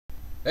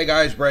Hey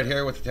guys, Brett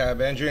here with the Tab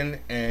Engine,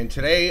 and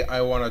today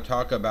I want to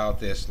talk about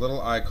this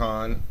little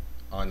icon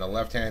on the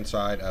left hand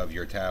side of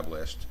your tab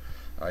list.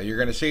 You're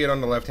going to see it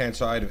on the left hand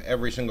side of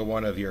every single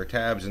one of your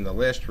tabs in the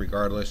list,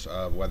 regardless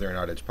of whether or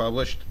not it's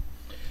published.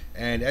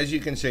 And as you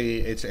can see,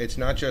 it's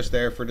not just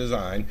there for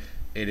design,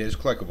 it is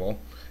clickable.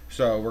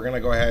 So we're going to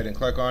go ahead and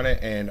click on it,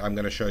 and I'm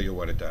going to show you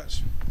what it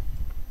does.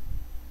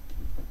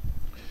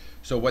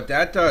 So what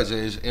that does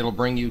is it'll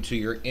bring you to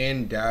your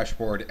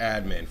in-dashboard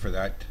admin for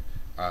that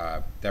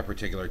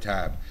particular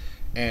tab.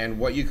 And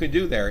what you can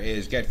do there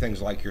is get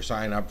things like your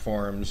sign-up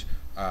forms,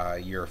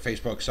 your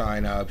Facebook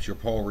sign-ups, your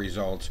poll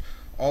results,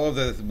 all of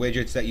the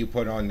widgets that you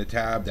put on the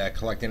tab that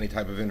collect any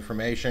type of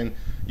information.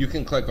 You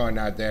can click on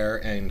that there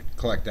and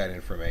collect that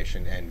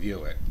information and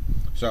view it.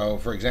 So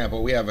for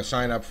example, we have a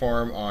sign-up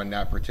form on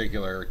that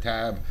particular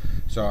tab,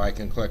 so I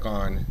can click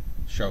on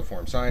show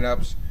form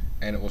sign-ups,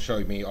 and it will show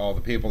me all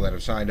the people that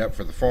have signed up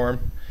for the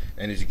form.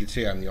 And as you can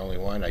see, I'm the only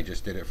one. I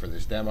just did it for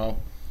this demo.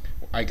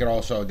 I could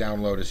also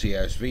download a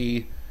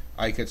CSV.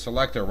 I could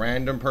select a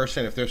random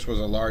person. If this was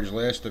a large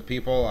list of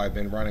people, I've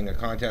been running a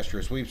contest or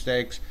a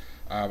sweepstakes,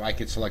 I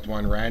could select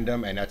one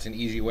random, and that's an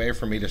easy way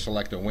for me to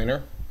select a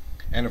winner.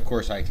 And of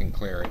course I can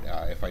clear it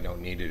if I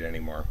don't need it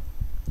anymore.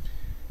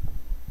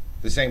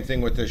 The same thing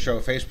with the show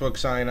Facebook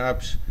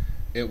signups.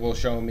 It will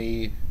show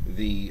me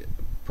the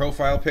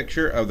profile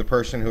picture of the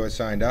person who has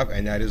signed up,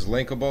 and that is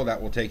linkable.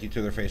 That will take you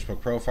to their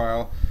Facebook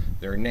profile,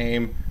 their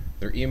name,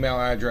 their email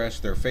address,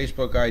 their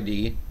Facebook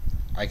ID.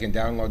 I can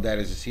download that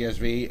as a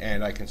CSV,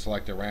 and I can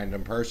select a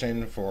random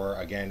person for,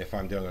 again, if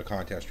I'm doing a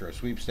contest or a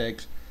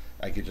sweepstakes,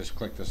 I could just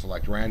click the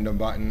select random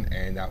button,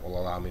 and that will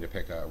allow me to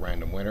pick a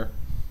random winner.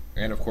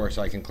 And of course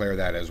I can clear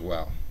that as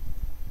well.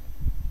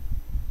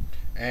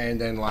 And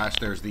then last,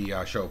 there's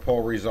the show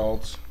poll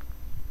results,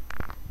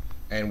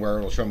 and where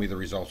it'll show me the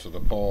results of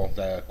the poll,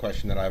 the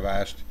question that I've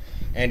asked.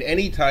 And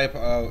any type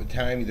of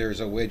time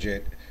there's a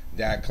widget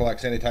that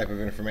collects any type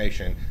of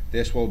information,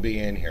 this will be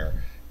in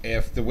here.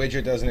 If the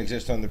widget doesn't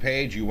exist on the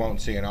page, you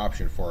won't see an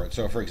option for it.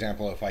 So for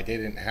example, if I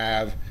didn't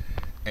have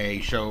a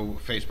show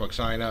Facebook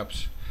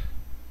signups,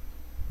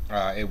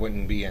 it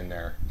wouldn't be in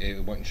there.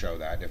 It wouldn't show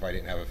that if I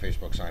didn't have a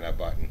Facebook sign up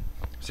button.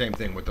 Same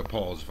thing with the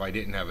polls. If I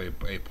didn't have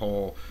a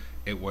poll,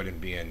 it wouldn't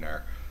be in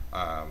there.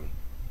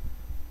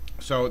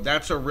 So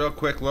that's a real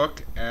quick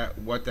look at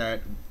what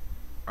that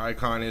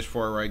icon is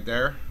for right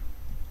there.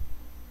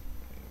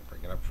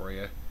 Bring it up for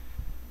you.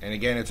 And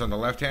again, it's on the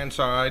left hand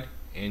side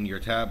in your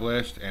tab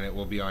list, and it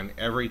will be on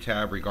every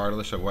tab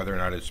regardless of whether or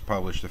not it's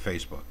published to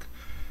Facebook.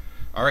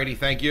 Alrighty,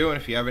 thank you,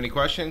 and if you have any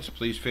questions,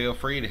 please feel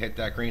free to hit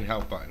that green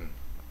help button.